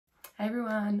Hey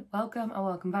everyone, welcome or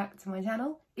welcome back to my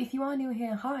channel. If you are new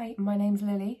here, hi, my name's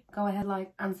Lily. Go ahead,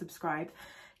 like and subscribe.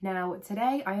 Now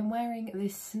today I am wearing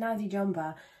this snazzy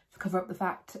jumper to cover up the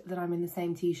fact that I'm in the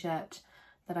same t-shirt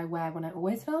that I wear when I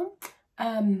always film.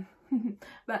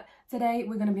 But today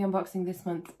we're going to be unboxing this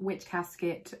month's Witch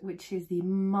Casket, which is the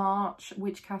March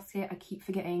Witch Casket. I keep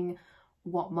forgetting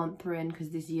what month we're in because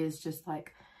this year's just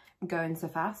like going so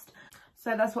fast.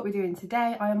 So that's what we're doing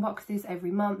today. I unbox this every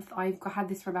month. I've had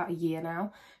this for about a year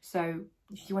now. So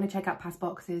if you want to check out past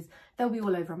boxes, they'll be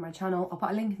all over on my channel. I'll put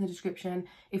a link in the description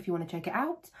if you want to check it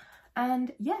out.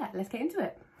 And yeah, let's get into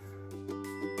it.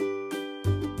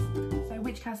 So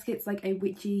Witch Casket's like a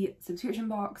witchy subscription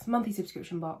box, monthly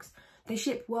subscription box. They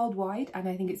ship worldwide and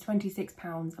I think it's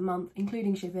 £26 a month,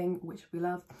 including shipping, which we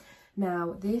love.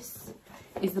 Now this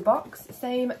is the box,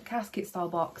 same casket style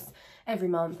box every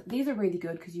month. These are really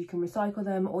good because you can recycle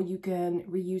them or you can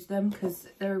reuse them because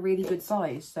they're a really good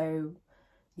size. So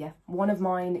yeah, one of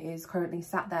mine is currently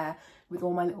sat there with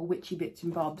all my little witchy bits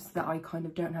and bobs that I kind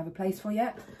of don't have a place for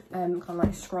yet, kind of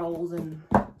like scrolls and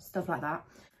stuff like that.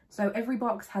 So every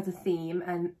box has a theme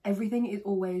and everything is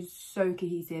always so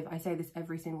cohesive. I say this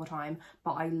every single time,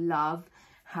 but I love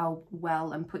how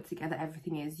well and put together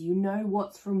everything is. You know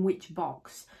what's from which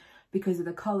box because of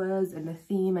the colours and the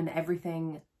theme and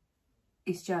everything.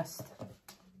 It's just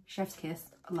chef's kiss.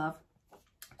 I love.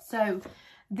 So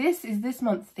this is this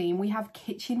month's theme. We have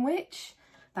Kitchen Witch.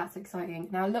 That's exciting.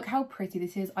 Now look how pretty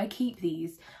this is. I keep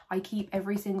these. I keep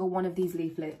every single one of these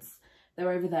leaflets.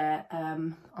 They're over there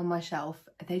on my shelf.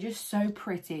 They're just so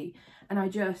pretty and I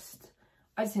just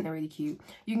think they're really cute.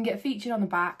 You can get featured on the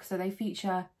back, so they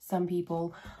feature some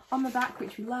people on the back,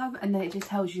 which we love, and then it just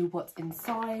tells you what's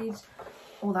inside,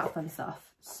 all that fun stuff.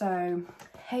 So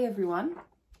hey everyone,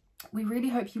 we really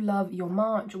hope you love your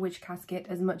March Witch Casket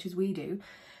as much as we do.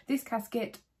 This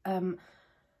casket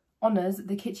honours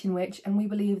the kitchen witch, and we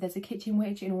believe there's a kitchen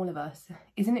witch in all of us.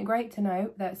 Isn't it great to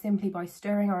know that simply by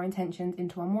stirring our intentions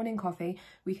into our morning coffee,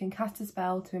 we can cast a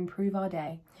spell to improve our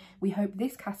day? We hope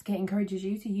this casket encourages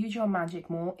you to use your magic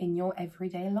more in your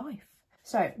everyday life.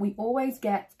 So we always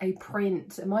get a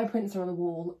print. My prints are on the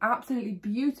wall, absolutely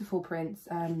beautiful prints.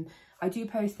 I do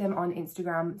post them on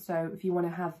Instagram, so if you want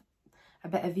to have a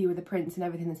better view of the prints and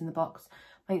everything that's in the box,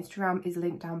 my Instagram is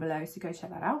linked down below, so go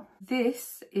check that out.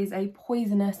 This is a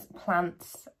poisonous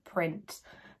plants print.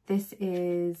 This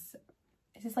is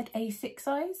this like A6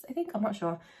 size, I think? I'm not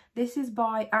sure. This is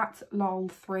by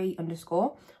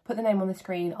 @lol3_. Put the name on the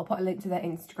screen. I'll put a link to their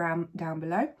Instagram down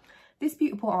below. This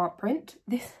beautiful art print,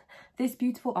 this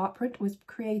beautiful art print was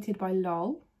created by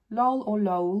Lol or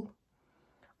Lol.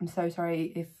 I'm so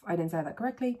sorry if I didn't say that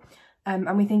correctly.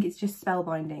 And we think it's just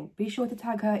spellbinding. Be sure to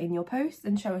tag her in your post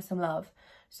and show us some love.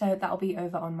 So that'll be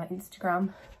over on my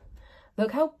Instagram.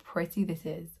 Look how pretty this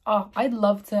is. Oh, I'd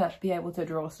love to be able to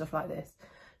draw stuff like this.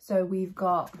 So we've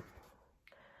got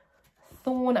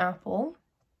Thorn Apple.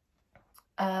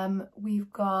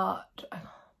 We've got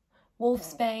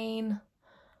Wolfsbane,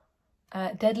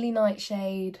 Deadly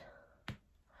Nightshade,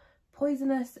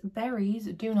 Poisonous Berries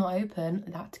Do Not Open.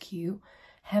 That's cute.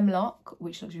 Hemlock,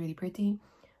 which looks really pretty.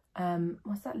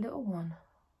 What's that little one?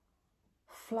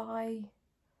 Fly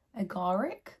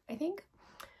Agaric, I think.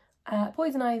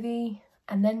 Poison Ivy,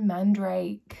 and then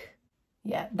Mandrake.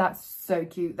 Yeah, that's so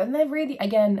cute. And they're really,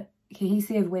 again,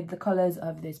 cohesive with the colours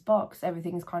of this box.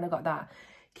 Everything's kind of got that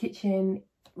kitchen,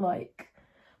 like,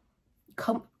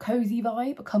 cozy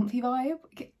vibe, comfy vibe.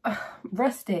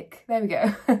 Rustic, there we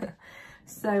go.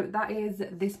 So that is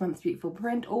this month's beautiful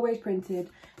print, always printed.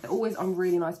 They're always on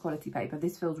really nice quality paper.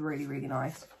 This feels really, really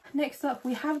nice. Next up,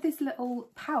 we have this little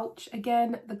pouch.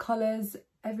 Again, the colours,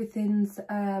 everything's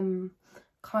kind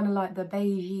of like the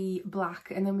beigey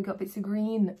black, and then we got bits of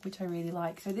green, which I really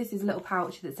like. So this is a little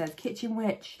pouch that says Kitchen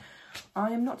Witch.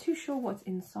 I am not too sure what's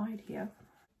inside here.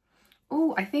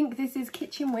 Oh, I think this is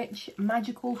Kitchen Witch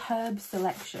Magical Herb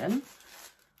Selection.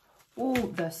 Oh,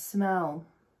 the smell.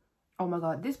 Oh my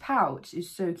god, this pouch is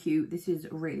so cute. This is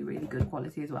really, really good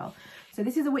quality as well. So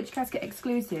this is a Witch Casket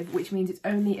exclusive, which means it's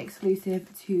only exclusive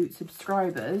to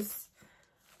subscribers.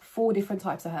 4 different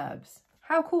types of herbs.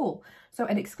 How cool. So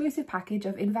an exclusive package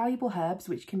of invaluable herbs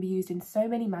which can be used in so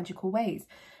many magical ways.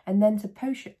 And then to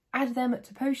add them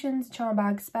to potions, charm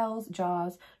bags, spells,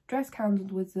 jars, dress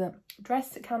candles with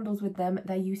them.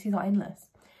 Their uses are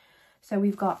endless. So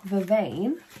we've got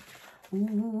Vervain.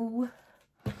 Ooh.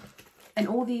 And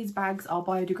all these bags are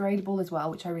biodegradable as well,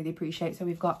 which I really appreciate. So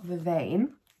we've got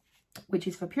Vervain, which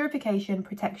is for purification,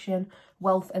 protection,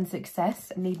 wealth and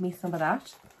success. Need me some of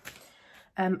that.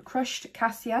 Crushed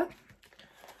Cassia,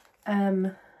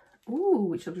 ooh,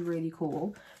 which looks really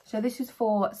cool. So this is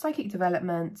for psychic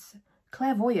development,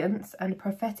 clairvoyance and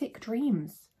prophetic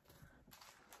dreams.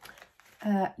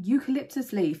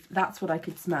 Eucalyptus leaf, that's what I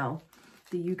could smell.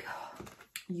 The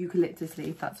eucalyptus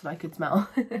leaf, that's what I could smell.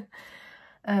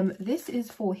 This is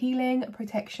for healing,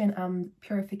 protection and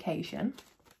purification.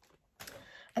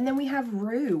 And then we have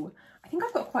rue. I think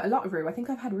I've got quite a lot of rue. I think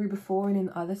I've had rue before and in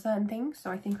other certain things,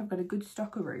 so I think I've got a good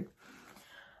stock of rue.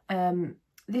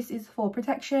 This is for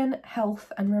protection,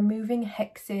 health and removing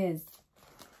hexes.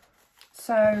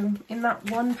 So in that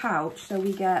one pouch, so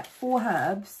we get 4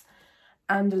 herbs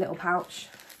and a little pouch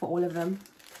for all of them.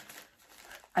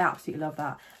 I absolutely love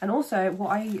that. And also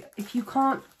if you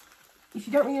don't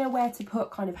really know where to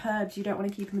put kind of herbs, you don't want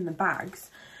to keep them in the bags,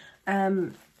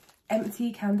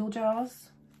 empty candle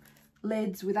jars,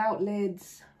 lids, without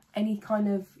lids, any kind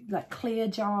of like clear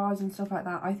jars and stuff like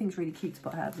that, I think it's really cute to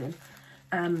put herbs in.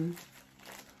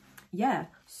 Yeah,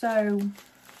 so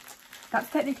that's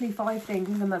technically 5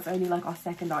 things, and that's only like our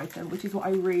second item, which is what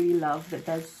I really love, that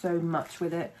there's so much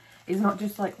with it. It's not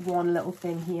just like one little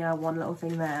thing here, one little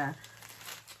thing there,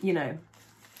 you know,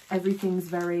 everything's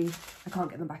very, I can't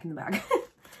get them back in the bag.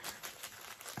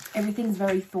 Everything's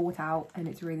very thought out and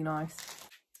it's really nice.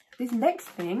 This next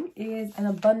thing is an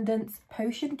abundance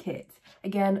potion kit.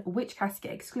 Again, Witch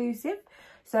Casket exclusive.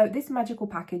 So this magical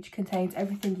package contains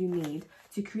everything you need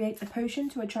to create a potion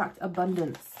to attract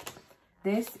abundance.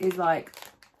 This is like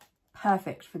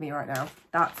perfect for me right now.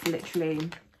 That's literally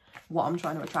what I'm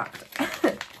trying to attract.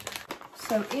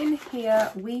 So in here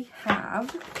we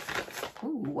have,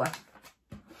 ooh,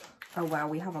 oh wow,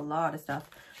 we have a lot of stuff.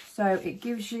 So it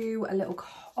gives you a little,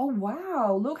 oh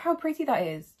wow, look how pretty that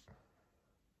is.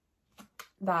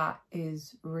 That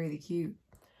is really cute.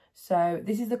 So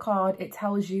this is the card. It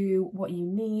tells you what you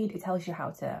need. It tells you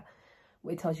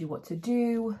it tells you what to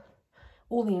do,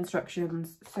 all the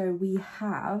instructions. So we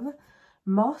have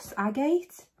moss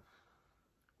agate,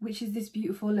 which is this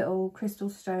beautiful little crystal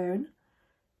stone.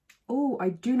 Oh, I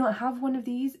do not have one of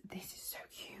these. This is so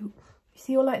cute. You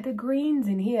see all like the greens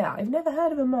in here. I've never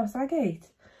heard of a moss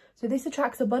agate. So this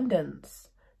attracts abundance.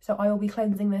 So I will be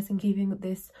cleansing this and keeping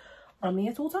this on me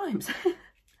at all times.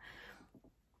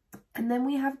 And then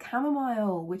we have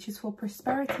chamomile, which is for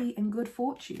prosperity and good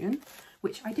fortune,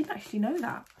 which I didn't actually know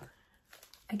that.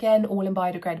 Again, all in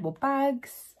biodegradable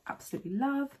bags, absolutely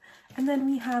love. And then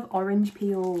we have orange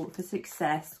peel for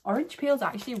success. Orange peel is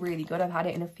actually really good. I've had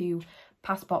it in a few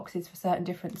past boxes for certain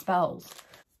different spells.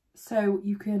 So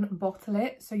you can bottle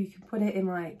it, so you can put it in,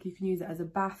 like, you can use it as a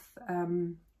bath,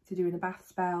 to do in a bath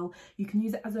spell. You can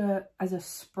use it as a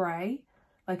spray,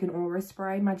 like an aura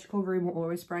spray, magical room or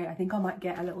aura spray. I think I might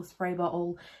get a little spray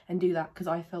bottle and do that, because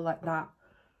I feel like that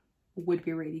would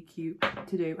be really cute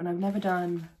to do. And I've never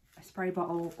done a spray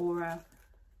bottle or a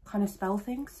kind of spell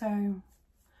thing, so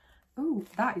oh,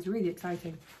 that is really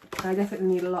exciting. And I definitely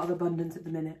need a lot of abundance at the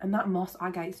minute. And that moss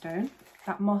agate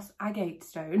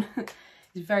stone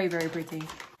is very, very pretty.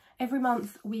 Every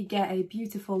month we get a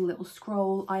beautiful little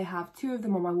scroll. I have 2 of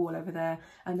them on my wall over there,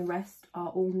 and the rest are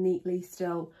all neatly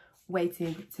still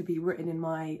waiting to be written in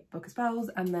my book of spells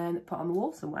and then put on the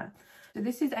wall somewhere. So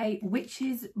this is a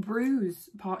Witch's Brews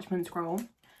parchment scroll.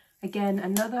 Again,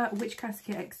 another Witch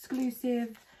Casket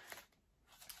exclusive.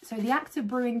 So the act of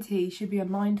brewing tea should be a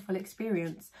mindful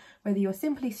experience, whether you're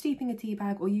simply steeping a tea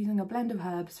bag or using a blend of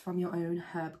herbs from your own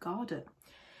herb garden.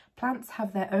 Plants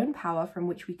have their own power from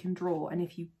which we can draw, and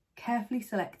if you carefully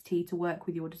select tea to work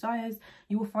with your desires,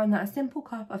 you will find that a simple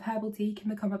cup of herbal tea can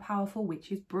become a powerful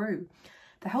witch's brew.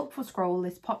 The helpful scroll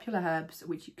lists popular herbs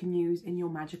which you can use in your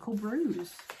magical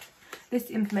brews. This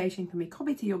information can be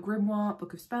copied to your grimoire,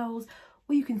 book of spells,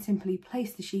 or you can simply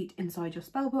place the sheet inside your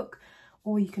spell book,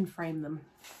 or you can frame them.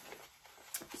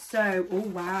 So, oh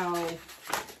wow.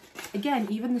 Again,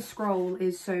 even the scroll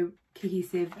is so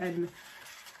cohesive and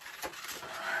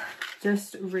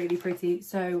just really pretty.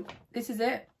 So this is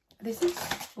it. This is,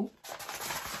 oh.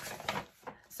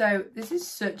 So this is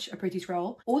such a pretty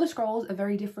scroll. All the scrolls are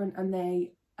very different, and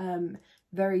they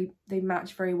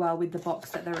match very well with the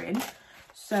box that they're in.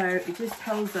 So it just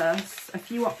tells us a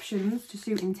few options to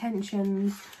suit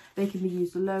intentions. They can be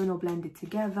used alone or blended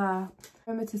together.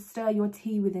 Remember to stir your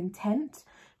tea with intent.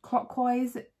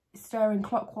 Clockwise, stirring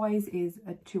clockwise is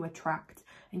to attract,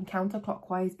 and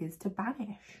counterclockwise is to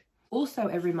banish. Also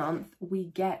every month we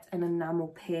get an enamel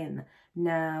pin.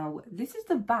 Now this is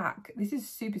the back. This is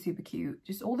super, super cute.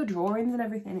 Just all the drawings and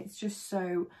everything. It's just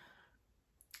so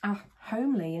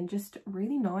homely and just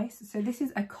really nice. So this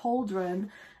is a cauldron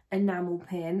enamel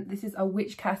pin. This is a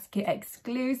Witch Casket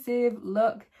exclusive.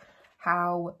 Look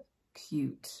how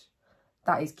cute.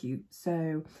 That is cute.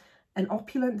 So an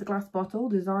opulent glass bottle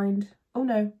designed, oh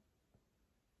no,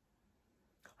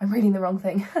 I'm reading the wrong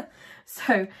thing.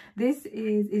 So this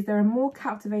is there a more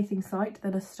captivating sight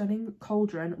than a stunning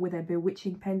cauldron with a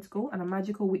bewitching pentacle and a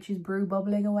magical witch's brew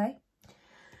bubbling away?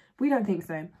 We don't think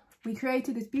so. We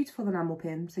created this beautiful enamel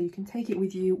pin so you can take it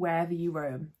with you wherever you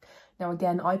roam. Now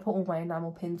again, I put all my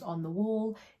enamel pins on the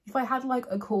wall. If I had like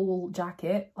a cool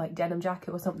jacket, like denim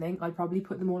jacket or something, I'd probably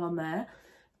put them all on there.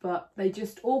 But they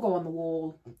just all go on the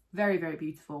wall. Very, very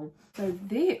beautiful. So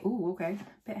this, oh, okay,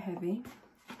 bit heavy.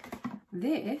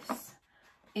 This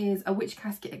is a Witch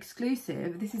Casket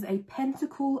exclusive. This is a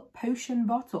pentacle potion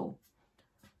bottle.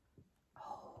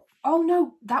 Oh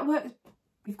no, that works.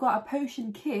 We've got a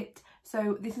potion kit.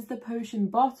 So this is the potion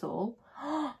bottle.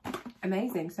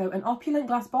 Amazing. So an opulent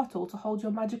glass bottle to hold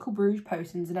your magical brews,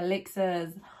 potions and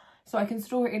elixirs. So I can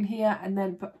store it in here and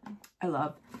then put, I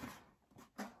love.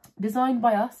 Designed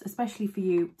by us, especially for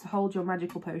you, to hold your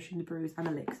magical potions, brews and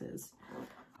elixirs.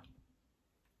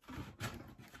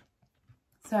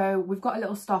 So we've got a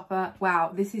little stopper.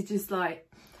 Wow, this is just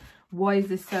like, why is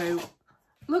this so...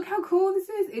 Look how cool this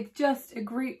is. It's just a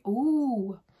green...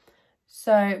 Ooh.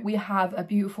 So we have a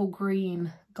beautiful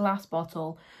green glass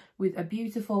bottle with a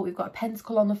beautiful... We've got a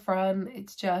pentacle on the front.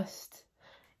 It's just...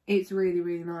 It's really,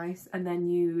 really nice. And then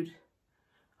you'd...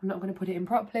 I'm not going to put it in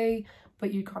properly,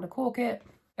 but you'd kind of cork it.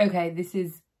 Okay, this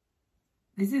is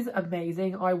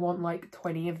amazing. I want like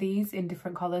 20 of these in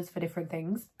different colours for different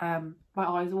things. My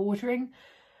eyes are watering.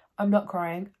 I'm not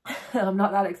crying. I'm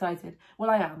not that excited. Well,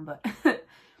 I am, but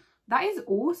that is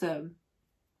awesome.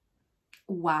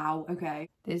 Wow, okay.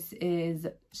 This is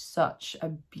such a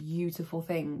beautiful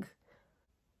thing.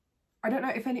 I don't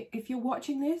know if you're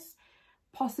watching this,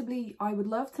 possibly I would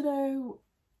love to know,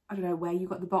 I don't know where you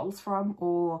got the bottles from,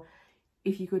 or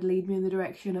if you could lead me in the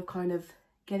direction of kind of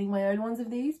getting my own ones of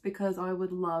these, because I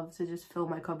would love to just fill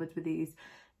my cupboards with these,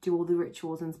 do all the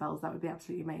rituals and spells. That would be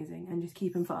absolutely amazing, and just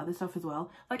keep them for other stuff as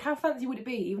well. Like, how fancy would it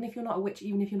be, even if you're not a witch,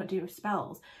 even if you're not doing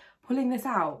spells, pulling this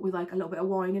out with like a little bit of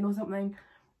wine in or something,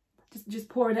 just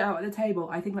pouring it out at the table?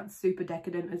 I think that's super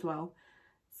decadent as well.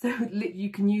 So you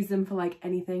can use them for like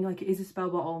anything. Like, it is a spell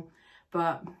bottle,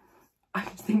 but I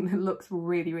just think it looks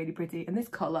really, really pretty, and this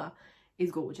colour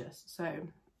is gorgeous. So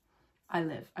I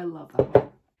love that one.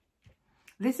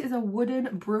 This is a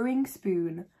wooden brewing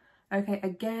spoon. Okay,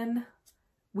 again,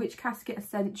 Witch Casket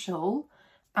Essential,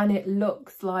 and it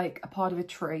looks like a part of a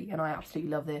tree, and I absolutely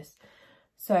love this.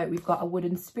 So we've got a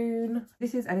wooden spoon.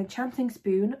 This is an enchanting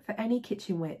spoon for any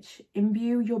kitchen witch.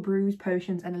 Imbue your brews,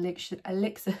 potions and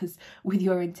elixirs with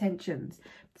your intentions.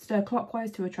 Stir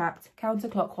clockwise to attract,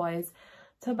 counterclockwise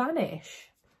to banish.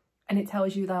 And it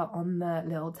tells you that on the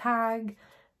little tag.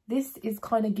 This is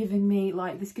kind of giving me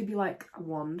like, this could be like a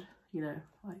wand, you know,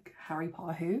 like Harry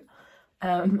Potter who.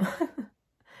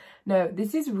 No,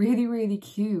 this is really, really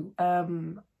cute.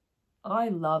 I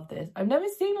love this. I've never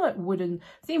seen like wooden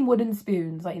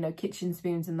spoons, like, you know, kitchen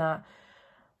spoons and that.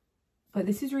 But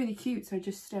this is really cute. So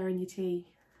just stirring your tea.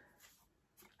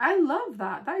 I love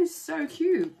that. That is so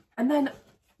cute. And then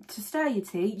to stir your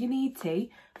tea, you need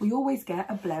tea. We always get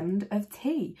a blend of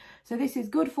tea. So this is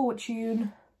Good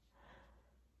Fortune.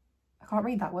 I can't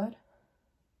read that word.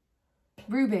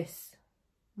 Rubos.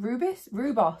 I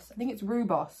think it's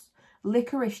rubos.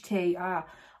 Licorice tea.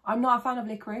 I'm not a fan of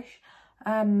licorice.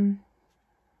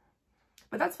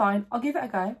 But that's fine. I'll give it a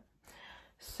go.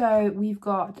 So we've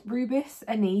got rubus,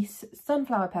 anise,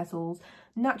 sunflower petals,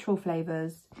 natural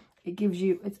flavours. It gives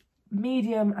you, it's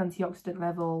medium antioxidant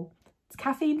level. It's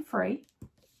caffeine free.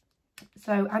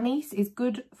 So anise is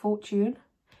good fortune.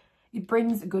 It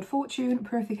brings good fortune,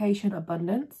 purification,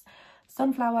 abundance.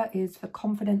 Sunflower is for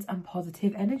confidence and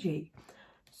positive energy.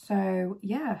 So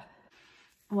yeah.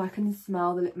 Oh, I can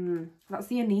smell the, that's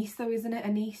the anise though, isn't it?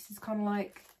 Anise is kind of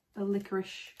like the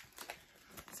licorice.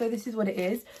 So this is what it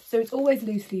is. So it's always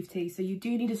loose leaf tea, so you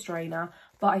do need a strainer,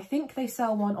 but I think they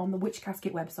sell one on the Witch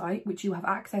Casket website, which you have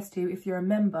access to. If you're a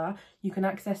member, you can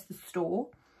access the store.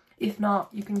 If not,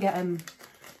 you can get them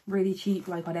really cheap,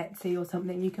 like on Etsy or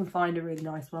something. You can find a really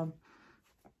nice one.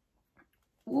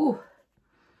 Ooh.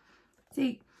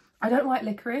 See, I don't like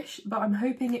licorice, but I'm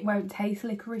hoping it won't taste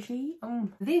licoricey.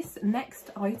 This next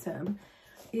item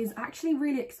is actually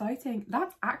really exciting.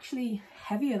 That's actually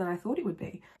heavier than I thought it would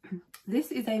be.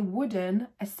 This is a wooden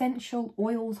essential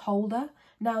oils holder.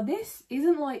 Now this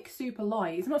isn't like super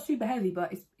light. It's not super heavy,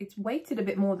 but it's weighted a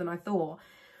bit more than I thought.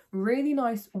 Really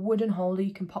nice wooden holder.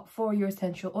 You can pop 4 of your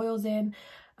essential oils in,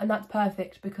 and that's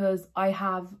perfect because I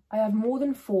have more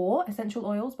than 4 essential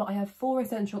oils, but I have 4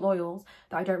 essential oils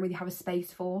that I don't really have a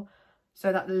space for.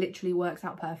 So that literally works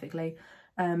out perfectly.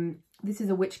 This is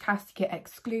a Witch Casket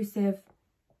exclusive.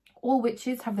 All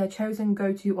witches have their chosen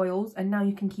go-to oils, and now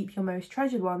you can keep your most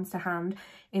treasured ones to hand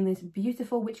in this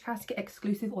beautiful Witch Casket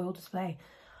exclusive oil display.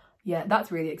 Yeah,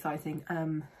 that's really exciting.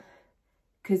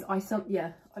 Because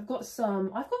I've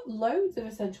got loads of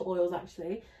essential oils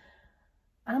actually,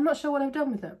 and I'm not sure what I've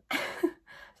done with them.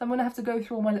 So I'm gonna have to go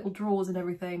through all my little drawers and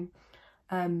everything.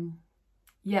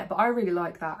 Yeah, but I really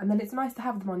like that. And then it's nice to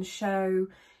have them on show.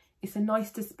 It's a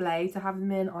nice display to have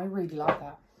them in. I really like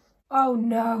that. Oh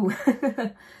no,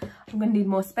 I'm gonna need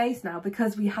more space now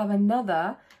because we have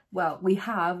we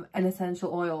have an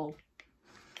essential oil,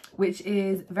 which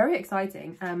is very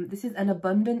exciting. This is an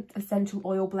abundant essential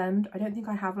oil blend. I don't think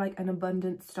I have like an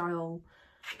abundant style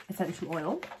essential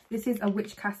oil. This is a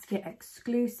Witch Casket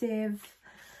exclusive.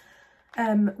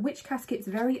 Witch Casket's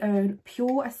very own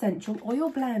pure essential oil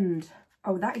blend.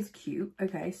 Oh, that is cute.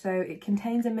 Okay, so it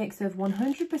contains a mix of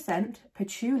 100%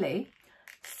 patchouli,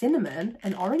 cinnamon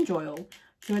and orange oil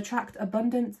to attract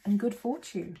abundance and good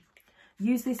fortune.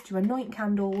 Use this to anoint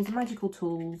candles, magical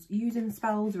tools, use in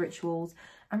spells, rituals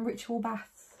and ritual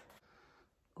baths.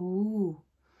 Ooh,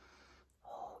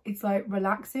 it's like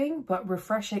relaxing but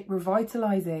refreshing,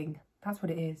 revitalizing. That's what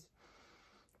it is,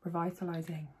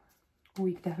 revitalizing. Oh,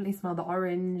 you can definitely smell the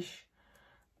orange.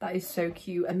 That is so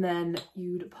cute. And then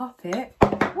you'd pop it,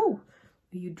 oh,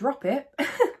 you drop it.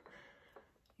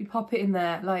 You pop it in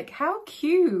there, like how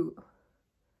cute.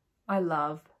 I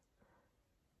love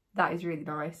that. Is really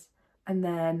nice. And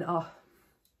then oh,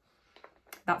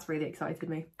 that's really excited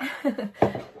me.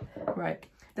 Right,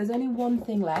 there's only one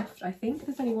thing left. I think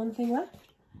there's only one thing left.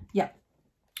 Yeah.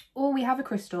 Oh, we have a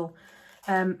crystal.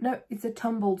 No, it's a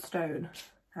tumbled stone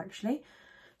actually.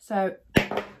 So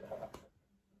it's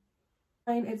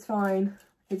fine,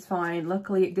 it's fine.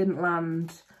 Luckily it didn't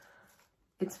land.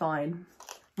 It's fine.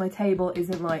 My table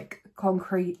isn't like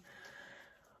concrete.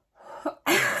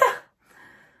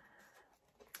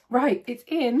 Right, it's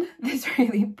in this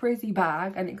really pretty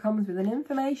bag and it comes with an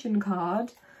information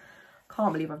card.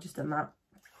 Can't believe I've just done that.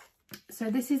 So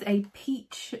this is a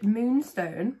peach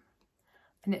moonstone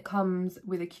and it comes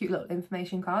with a cute little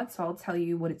information card. So I'll tell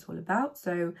you what it's all about.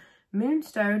 So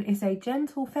moonstone is a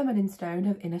gentle feminine stone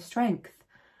of inner strength.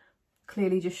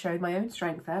 Clearly just showed my own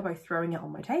strength there by throwing it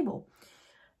on my table.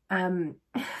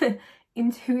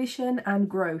 Intuition and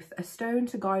growth, a stone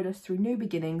to guide us through new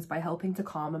beginnings by helping to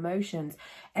calm emotions.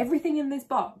 Everything in this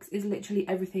box is literally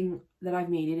everything that I've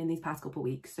needed in these past couple of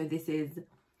weeks. So this is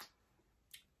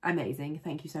amazing.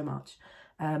 Thank you so much.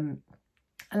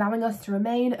 Allowing us to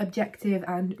remain objective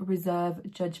and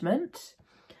reserve judgment.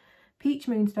 Peach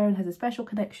Moonstone has a special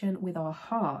connection with our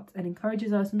heart and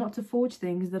encourages us not to forge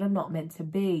things that are not meant to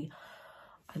be.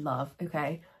 I love,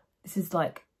 okay, this is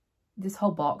like, this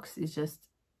whole box is just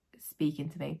speaking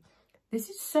to me. This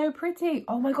is so pretty.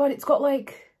 Oh my god, it's got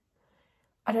like,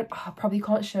 I probably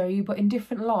can't show you, but in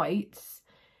different lights,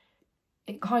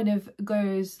 it kind of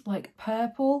goes like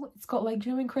purple. It's got like, do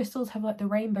you know when crystals have like the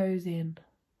rainbows in?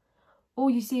 Oh,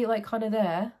 you see it like kind of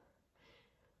there.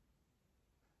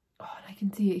 Oh, and I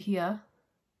can see it here.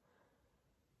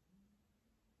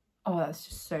 Oh, that's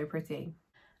just so pretty.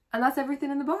 And that's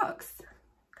everything in the box.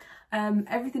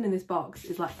 Everything in this box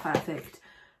is like perfect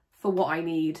for what I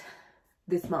need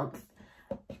this month.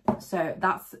 So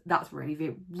that's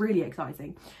really, really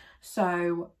exciting.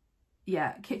 So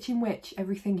yeah, Kitchen Witch,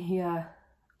 everything here,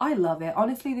 I love it.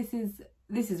 Honestly,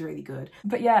 this is really good.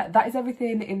 But yeah, that is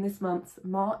everything in this month's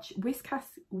March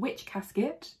Witch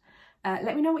Casket.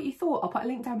 Let me know what you thought. I'll put a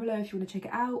link down below if you want to check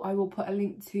it out. I will put a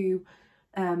link to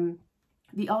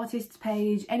the artist's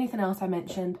page, anything else I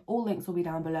mentioned, all links will be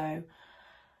down below.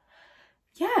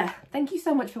 Yeah, thank you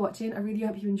so much for watching. I really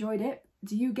hope you enjoyed it.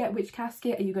 Do you get Witch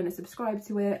Casket? Are you going to subscribe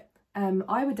to it?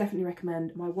 I would definitely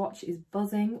recommend. My watch is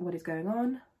buzzing. What is going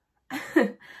on?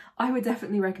 I would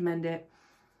definitely recommend it.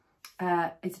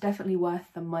 It's definitely worth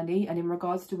the money, and in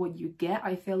regards to what you get,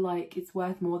 I feel like it's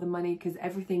worth more than money because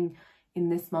everything in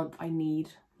this month I need,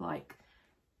 like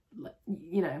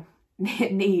you know,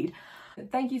 need.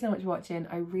 Thank you so much for watching.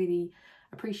 I really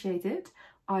appreciate it.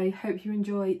 I hope you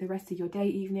enjoy the rest of your day,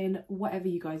 evening, whatever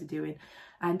you guys are doing.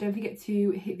 And don't forget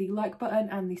to hit the like button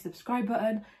and the subscribe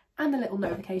button and the little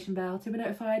notification bell to be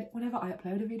notified whenever I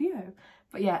upload a video.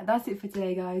 But yeah, that's it for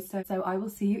today, guys. So I will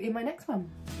see you in my next one.